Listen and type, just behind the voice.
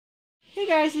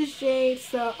guys, it's Jade.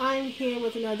 So I'm here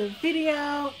with another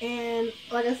video, and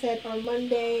like I said, on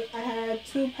Monday I had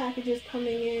 2 packages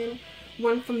coming in,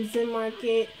 one from Zen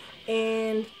Market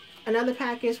and another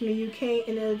package from the UK,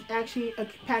 and it's actually a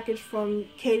package from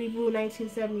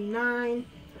Ktboo1979.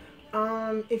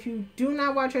 If you do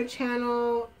not watch her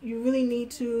channel, you really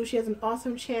need to. She has an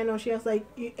awesome channel. She has like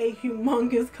a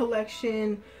humongous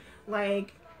collection.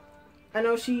 Like, I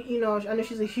know she, I know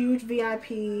she's a huge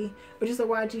VIP, but just a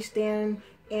YG stan,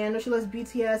 and I know she loves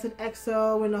BTS and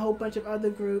EXO and a whole bunch of other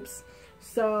groups.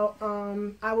 So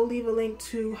I will leave a link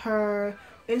to her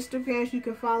Instagram so you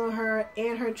can follow her,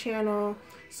 and her channel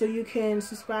so you can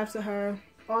subscribe to her.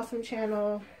 Awesome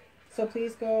channel, so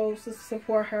please go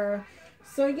support her.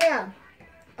 So yeah,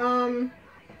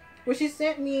 what she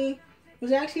sent me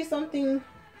was actually something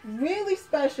really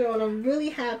special, and I'm really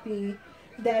happy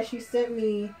that she sent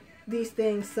me these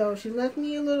things. So she left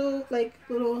me a little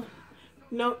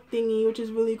note thingy, which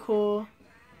is really cool.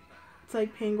 It's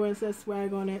like penguins, says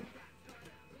swag on it.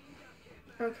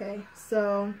 Okay,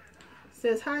 so it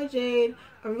says, "Hi Jade,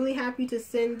 I'm really happy to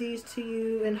send these to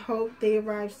you and hope they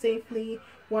arrive safely.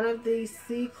 One of the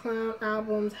C Clown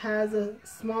albums has a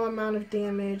small amount of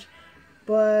damage,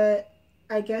 but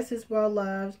I guess it's well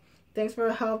loved. Thanks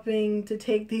for helping to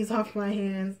take these off my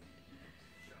hands.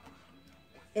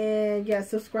 And yeah,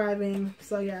 subscribing."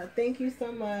 So yeah, thank you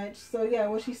so much. So yeah,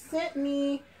 what she sent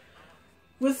me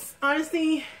was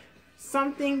honestly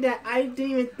something that I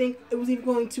didn't even think it was even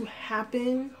going to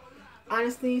happen,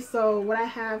 honestly. So what I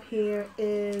have here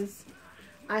is,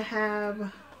 I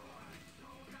have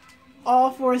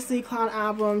all 4 C Clown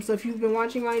albums. So if you've been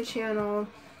watching my channel,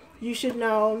 you should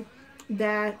know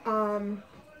that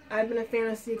I've been a fan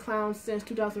of C Clown since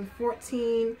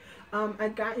 2014. I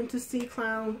got into C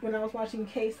Clown when I was watching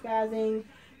K-Spazzing,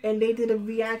 and they did a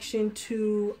reaction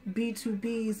to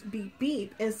B2B's Beep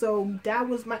Beep, and so that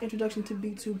was my introduction to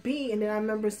B2B. And then I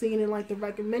remember seeing it like the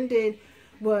recommended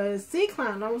was C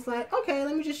Clown. I was like, okay,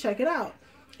 let me just check it out.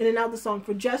 And then now the song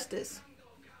For Justice.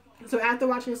 So after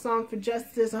watching the song For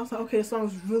Justice, I was like, okay, the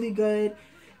song's really good.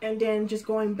 And then just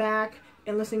going back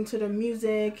and listening to the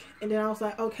music, and then I was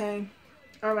like, okay,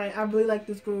 all right, I really like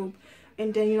this group.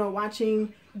 And then,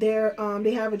 watching their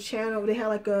they have a channel, they had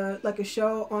like a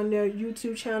show on their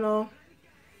YouTube channel.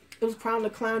 It was Crown the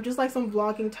Clown, just like some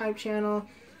vlogging type channel,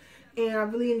 and I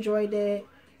really enjoyed it.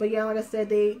 But yeah, like I said,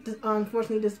 they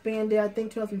unfortunately disbanded, I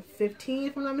think 2015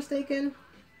 if I'm not mistaken.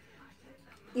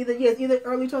 Either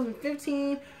early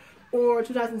 2015 or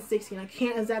 2016. I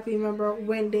can't exactly remember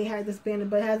when they had disbanded,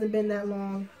 but it hasn't been that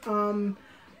long.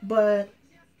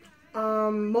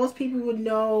 Most people would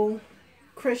know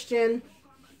Christian.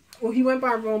 Well, he went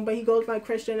by Rome, but he goes by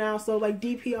Christian now. So like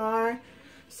DPR.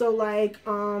 So like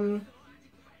so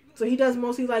he does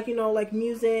mostly like like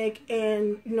music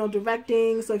and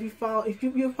directing. So if you follow,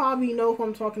 you probably know who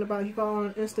I'm talking about if you follow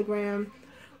on Instagram.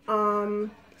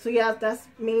 So yeah, that's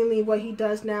mainly what he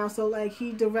does now. So like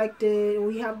he directed,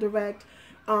 we have direct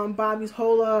Bobby's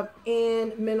Hole Up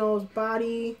and Minnow's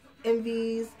Body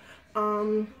Envies.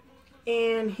 And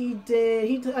he's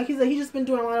just been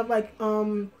doing a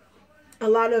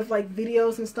lot of like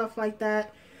videos and stuff like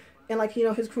that, and like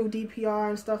his crew DPR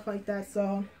and stuff like that.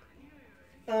 So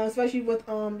especially with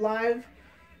Live,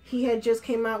 he had just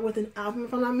came out with an album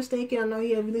if I'm not mistaken. I know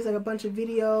he had released like a bunch of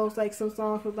videos, like some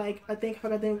songs with like I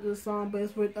forgot the name of the song, but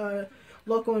it's with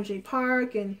Loco and J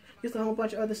Park and just a whole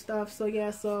bunch of other stuff. So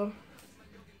yeah, so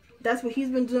that's what he's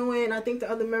been doing. I think the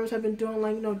other members have been doing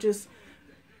like just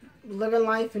living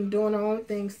life and doing their own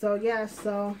thing. So yeah,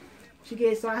 so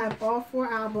so I have all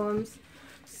 4 albums.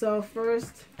 So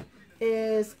first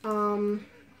is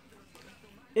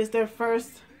their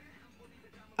first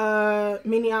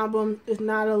mini album, Is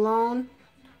Not Alone,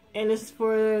 and this is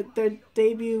for their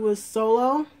debut was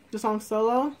Solo, the song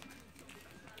Solo.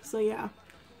 So yeah,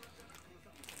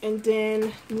 and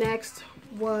then next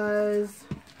was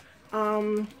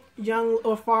Young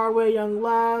or Far Away Young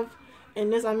Love.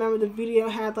 And this, I remember the video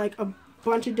had like a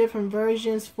bunch of different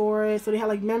versions for it. So they had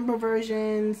like member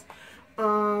versions,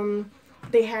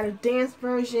 they had a dance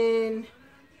version,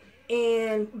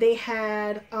 and they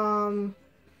had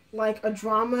like a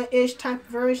drama-ish type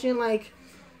version. Like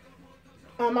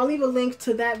I'll leave a link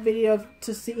to that video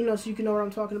to see, so you can know what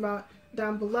I'm talking about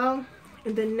down below.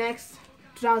 And then next,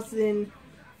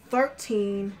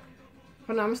 2013, if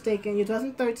I'm not mistaken,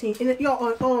 2013. And if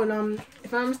I'm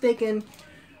not mistaken,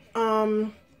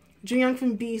 Jung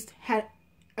from Beast had,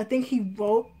 I think he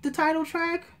wrote the title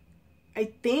track. I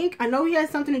know he had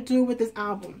something to do with this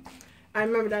album. I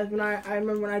remember that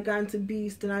when I got into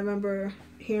Beast, and I remember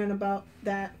hearing about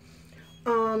that.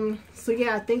 So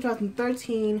yeah, I think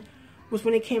 2013 was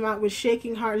when they came out with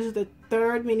Shaking Heart. This is the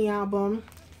 3rd mini album.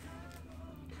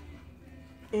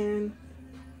 And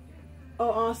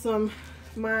oh, awesome.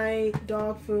 My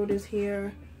dog food is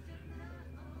here.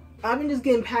 I've been just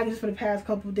getting packages for the past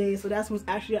couple of days, so that's what's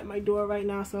actually at my door right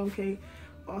now. So okay,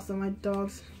 awesome. My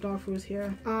dog food is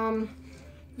here.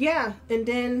 Yeah, and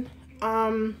then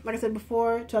like I said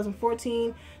before,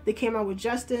 2014 they came out with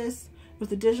Justice, with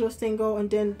the digital single, and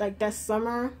then like that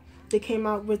summer they came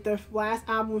out with their last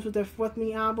album, which was their 4th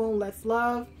mini album, Let's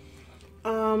Love.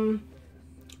 And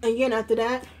yeah, and after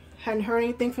that, hadn't heard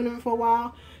anything from them for a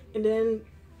while, and then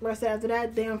like I said, after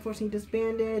that they unfortunately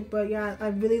disbanded. But yeah, I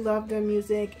really love their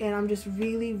music, and I'm just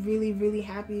really, really, really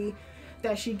happy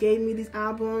that she gave me these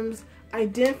albums. I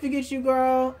didn't forget you,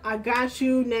 girl. I got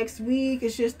you next week.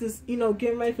 It's just this, you know,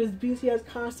 getting ready for this BTS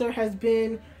concert has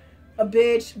been a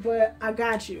bitch, but I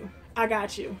got you. I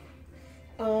got you.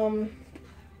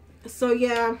 So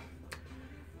yeah,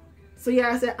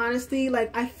 I said, honestly,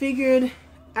 like, I figured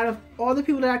out of all the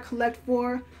people that I collect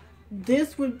for,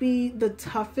 this would be the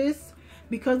toughest,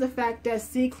 because the fact that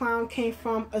C Clown came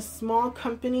from a small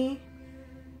company.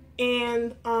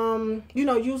 And you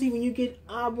know, usually when you get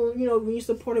album, you know, when you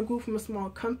support a group from a small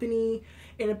company,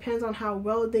 it depends on how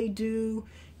well they do.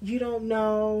 You don't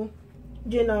know,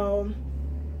 you know,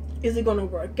 is it gonna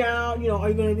work out? You know, are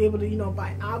you gonna be able to, you know,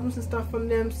 buy albums and stuff from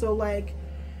them? So like,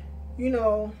 you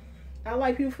know, I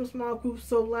like people from small groups.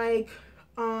 So like,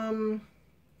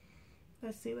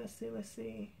 let's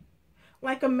see,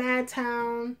 like a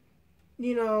Madtown,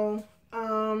 you know,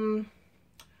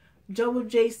 Double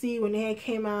JC when they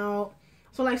came out.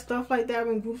 So like stuff like that,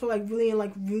 when groups are like really in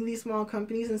like really small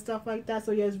companies and stuff like that.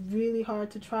 So yeah, it's really hard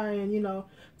to try and, you know,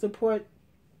 support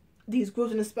these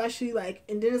groups, and especially like,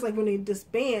 and then it's like when they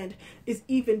disband, it's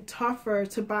even tougher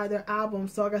to buy their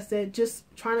albums. So like I said, just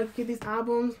trying to get these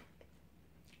albums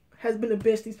has been a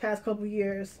bitch these past couple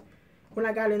years when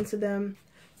I got into them.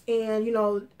 And you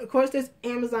know, of course there's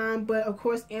Amazon, but of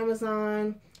course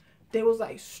Amazon, they was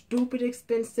like stupid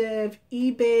expensive.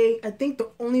 eBay, I think the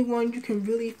only one you can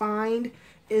really find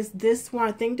is this one.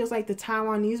 I think there's like the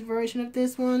Taiwanese version of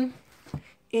this one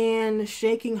and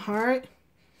Shaking Heart,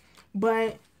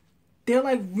 but they're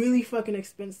like really fucking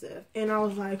expensive. And I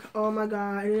was like, oh my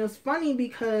god. And it was funny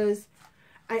because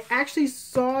I actually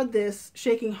saw this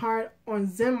Shaking Heart on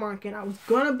Zen Market. I was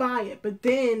gonna buy it, but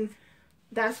then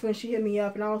that's when she hit me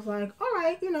up, and I was like, all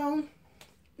right, you know,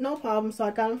 no problem. So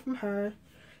I got them from her.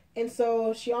 And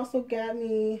so she also got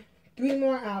me 3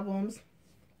 more albums,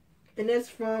 and it's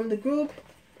from the group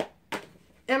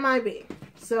MIB.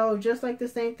 So just like the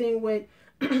same thing with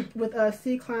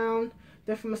C Clown,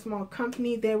 they're from a small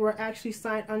company. They were actually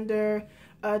signed under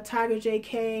Tiger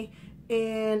JK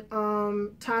and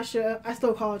Tasha. I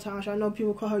still call her Tasha. I know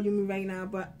people call her Yumi right now,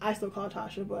 but I still call her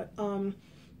Tasha. But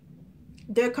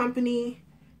their company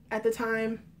at the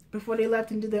time, before they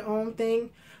left and did their own thing,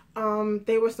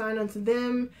 they were signed onto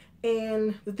them.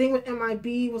 And the thing with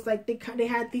MIB was like they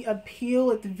had the appeal,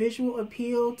 like the visual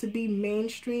appeal, to be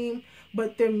mainstream,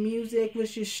 but their music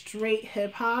was just straight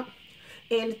hip-hop.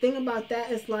 And the thing about that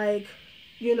is, like,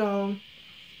 you know,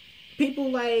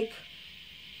 people like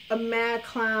a Mad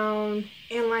Clown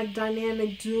and like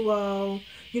Dynamic Duo,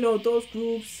 you know, those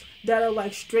groups that are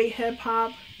like straight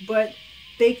hip-hop, but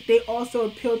they also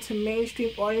appeal to mainstream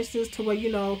audiences, to where,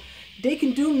 you know, they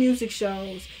can do music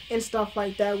shows and stuff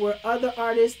like that, where other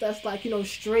artists that's like, you know,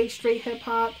 straight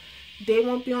hip-hop, they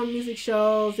won't be on music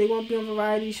shows, they won't be on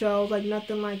variety shows, like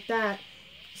nothing like that.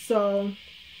 So,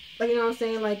 like, you know what I'm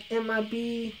saying, like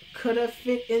MIB could have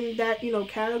fit in that, you know,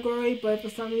 category, but for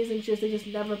some reason they just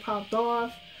never popped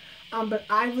off. But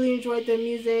I really enjoyed their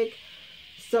music.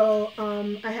 So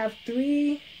I have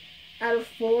 3 out of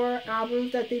 4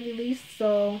 albums that they released.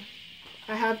 So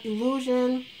I have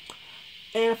Illusion,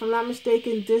 and if I'm not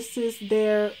mistaken, this is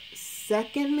their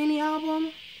 2nd mini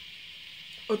album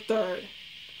or 3rd.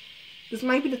 This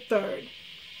might be the 3rd.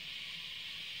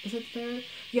 Is it 3rd?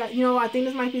 Yeah, you know, I think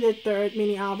this might be the 3rd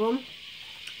mini album.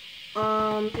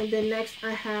 And then next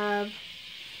I have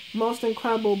Most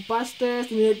Incredible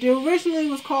Busters. And it originally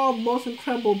was called Most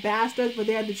Incredible Bastards, but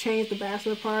they had to change the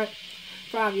bastard part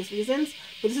for obvious reasons.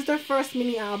 But this is their 1st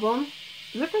mini album.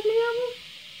 Is it their 1st mini album?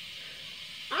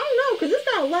 I don't know, because it's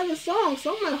got 11 songs,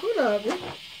 so I'm like, hold up.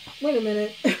 Wait a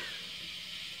minute.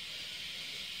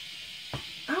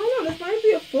 I don't know, this might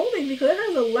be a full thing, because it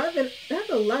has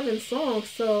 11 songs,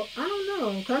 so I don't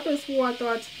know. Because I could have swore I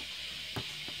thought,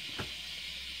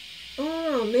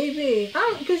 oh, maybe. I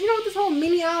don't, because you know, this whole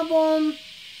mini album,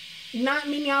 not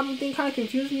mini album thing kind of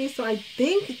confused me, so I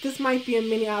think this might be a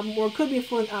mini album, or it could be a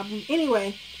full album.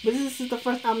 Anyway, but this is the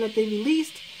 1st album that they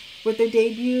released with their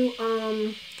debut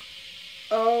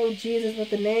Oh Jesus, what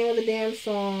the name of the damn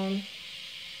song?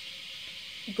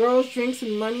 Girls, Drinks,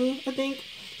 and Money, I think.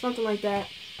 Something like that.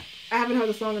 I haven't heard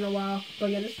the song in a while.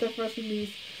 But yeah, this is the first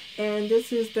release. And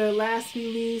this is the last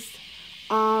release.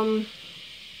 The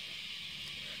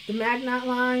Magnat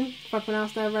line, if I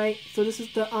pronounced that right. So this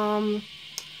is the album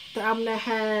that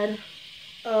had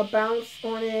Bounce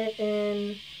on it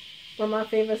and one of my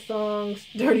favorite songs,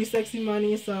 Dirty Sexy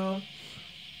Money. So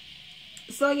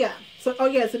yeah. So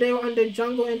they were under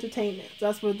Jungle Entertainment. So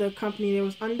that's what the company they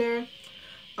was under.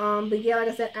 But yeah, like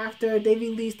I said, after they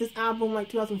released this album like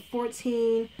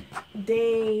 2014,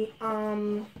 they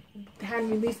hadn't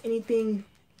released anything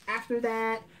after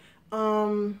that.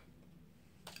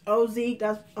 Zeke,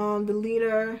 that's the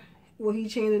leader. Well, he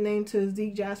changed the name to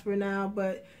Zeke Jasper now,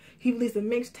 but he released a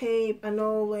mixtape. I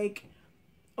know like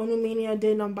Onomania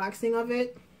did an unboxing of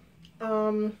it.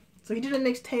 So he did a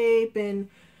mixtape, and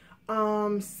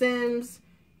Sims,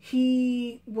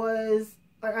 he was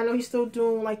like, I know he's still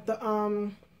doing like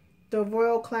the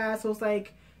royal class. So it's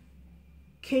like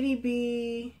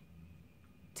KDB,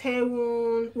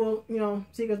 Taewoon, well, you know,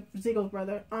 Zico's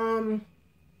brother, and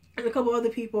a couple other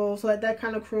people. So like that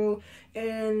kind of crew,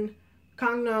 and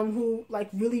Gangnam, who like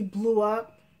really blew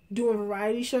up doing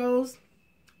variety shows.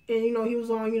 And you know, he was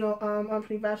on, you know, I'm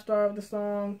Pretty Rap Star of the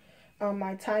song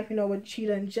My Type, you know, with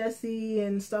Cheetah and Jesse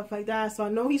and stuff like that. So I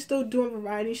know he's still doing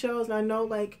variety shows, and I know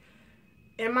like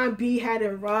MIB had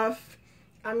it rough.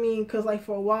 I mean, cause like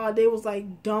for a while they was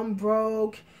like dumb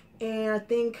broke, and I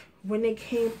think when they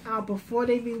came out, before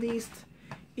they released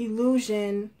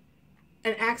Illusion,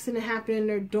 an accident happened in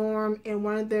their dorm, and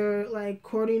one of their like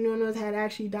coordinators had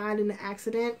actually died in the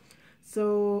accident.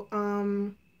 So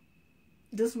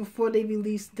this was before they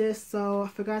released this, so I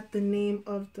forgot the name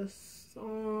of the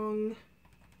song.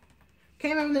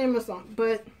 Can't remember the name of the song,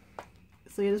 but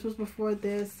so yeah, this was before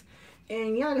this.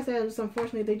 And yeah, like I said, it's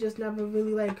unfortunate they just never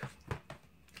really like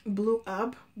blew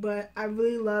up. But I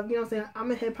really love, you know what I'm saying,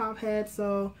 I'm a hip-hop head,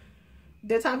 so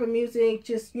their type of music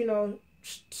just, you know,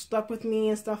 stuck with me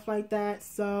and stuff like that.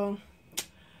 So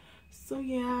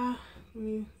yeah, let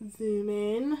me zoom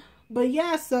in. But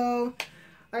yeah, so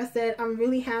like I said, I'm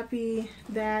really happy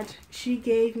that she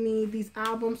gave me these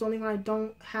albums. The only one I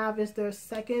don't have is their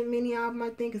second mini album. I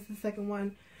think it's the second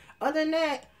one. Other than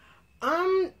that,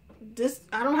 I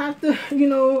don't have to, you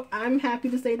know, I'm happy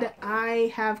to say that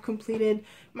I have completed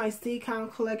my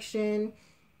C-Count collection.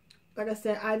 Like I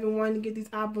said, I've been wanting to get these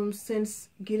albums since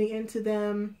getting into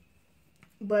them.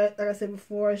 But like I said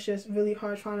before, it's just really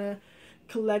hard trying to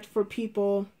collect for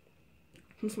people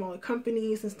from smaller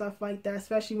companies and stuff like that,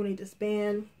 especially when they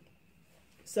disband.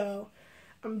 So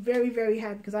I'm very, very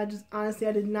happy, because I just honestly,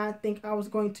 I did not think I was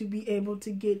going to be able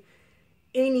to get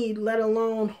any, let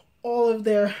alone all of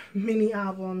their mini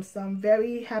albums. So I'm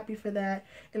very happy for that.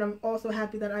 And I'm also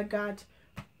happy that I got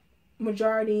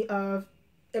majority of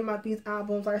MIB's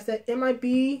albums. Like I said,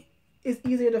 MIB is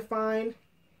easier to find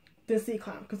than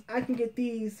C-Clown, because I can get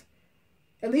these,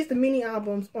 at least the mini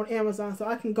albums, on Amazon. So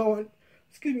I can go on,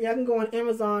 I can go on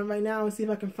Amazon right now and see if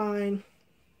I can find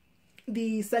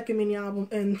the second mini album,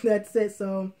 and that's it.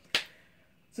 So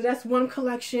that's one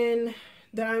collection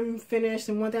that I'm finished,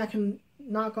 and one thing I can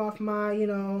knock off my, you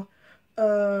know,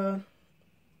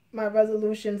 my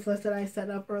resolutions list that I set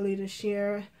up earlier this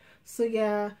year. So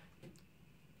yeah,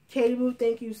 Ktboo,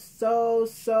 thank you so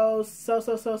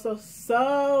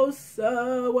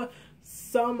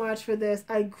much for this.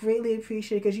 I greatly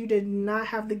appreciate it, because you did not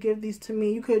have to give these to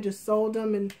me. You could have just sold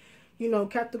them and, you know,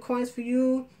 kept the coins for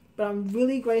you. But I'm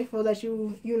really grateful that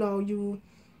you know, you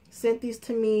sent these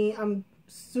to me. I'm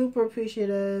super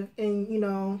appreciative, and you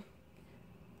know,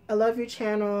 I love your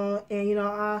channel, and you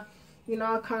know,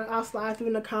 I'll slide through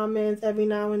in the comments every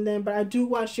now and then, but I do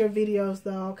watch your videos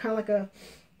though, kind of like a,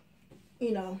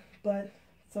 you know, but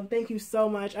so thank you so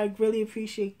much. I really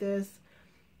appreciate this.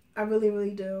 I really,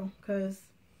 really do, because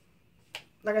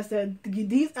like I said,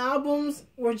 these albums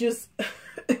were just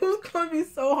it was going to be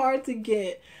so hard to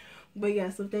get. But yeah,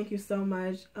 so thank you so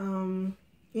much.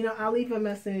 You know, I'll leave a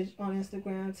message on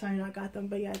Instagram telling you I got them.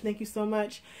 But yeah, thank you so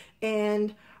much.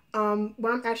 And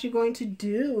what I'm actually going to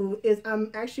do is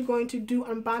I'm actually going to do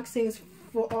unboxings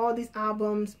for all these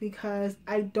albums, because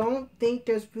I don't think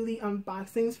there's really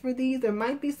unboxings for these. There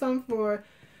might be some for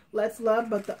Let's Love,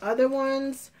 but the other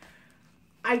ones,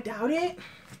 I doubt it.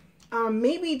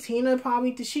 Maybe Tina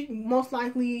probably did. She most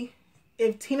likely,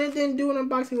 if Tina didn't do an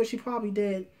unboxing, which she probably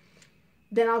did,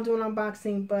 then I'll do an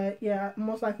unboxing. But yeah,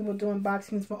 most likely we'll do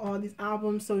unboxings for all these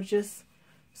albums. So just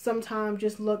sometime,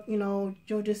 just look, you know,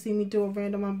 you'll just see me do a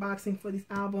random unboxing for these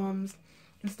albums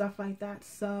and stuff like that.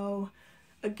 So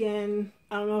again,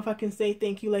 I don't know if I can say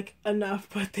thank you like enough,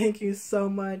 but thank you so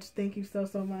much. Thank you so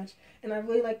much. And I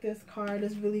really like this card.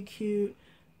 It's really cute.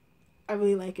 I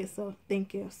really like it, so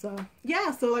thank you. So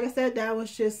yeah, so like I said, that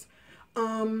was just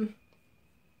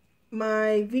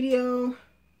my video.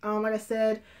 Like I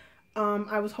said,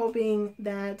 I was hoping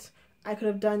that I could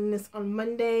have done this on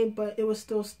Monday, but it was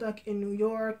still stuck in New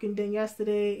York, and then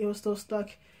yesterday it was still stuck,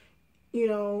 you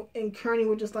know, in Kearney,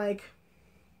 which is like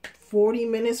 40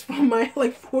 minutes from my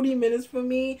 40 minutes from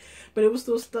me, but it was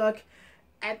still stuck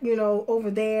at, you know,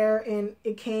 over there, and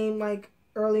it came like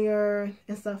earlier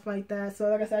and stuff like that. So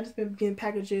like I said, I just been getting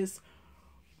packages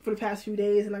for the past few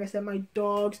days, and like I said, my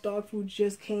dog food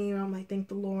just came. I'm like, thank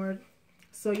the Lord.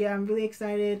 So yeah, I'm really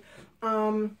excited.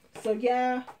 So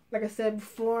yeah, like I said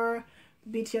before,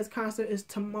 BTS concert is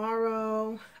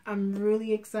tomorrow. I'm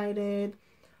really excited.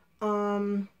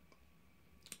 And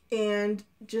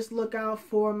just look out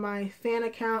for my fan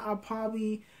account. I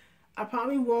probably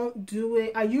won't do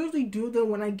it. I usually do them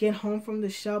when I get home from the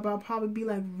show, but I'll probably be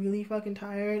like really fucking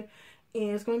tired,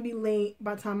 and it's gonna be late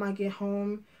by the time I get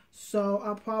home. So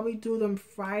I'll probably do them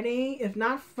Friday. If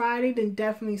not Friday, then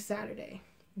definitely Saturday.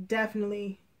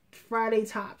 Definitely Friday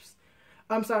tops.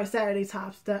 I'm sorry, Saturday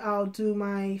tops. That I'll do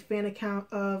my fan account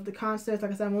of the concerts.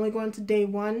 Like I said, I'm only going to day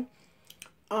 1.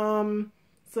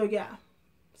 So yeah.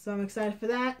 So I'm excited for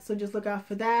that. So just look out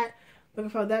for that. Look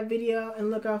out for that video,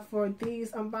 and look out for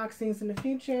these unboxings in the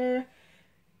future.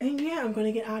 And yeah, I'm going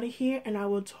to get out of here, and I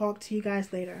will talk to you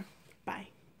guys later.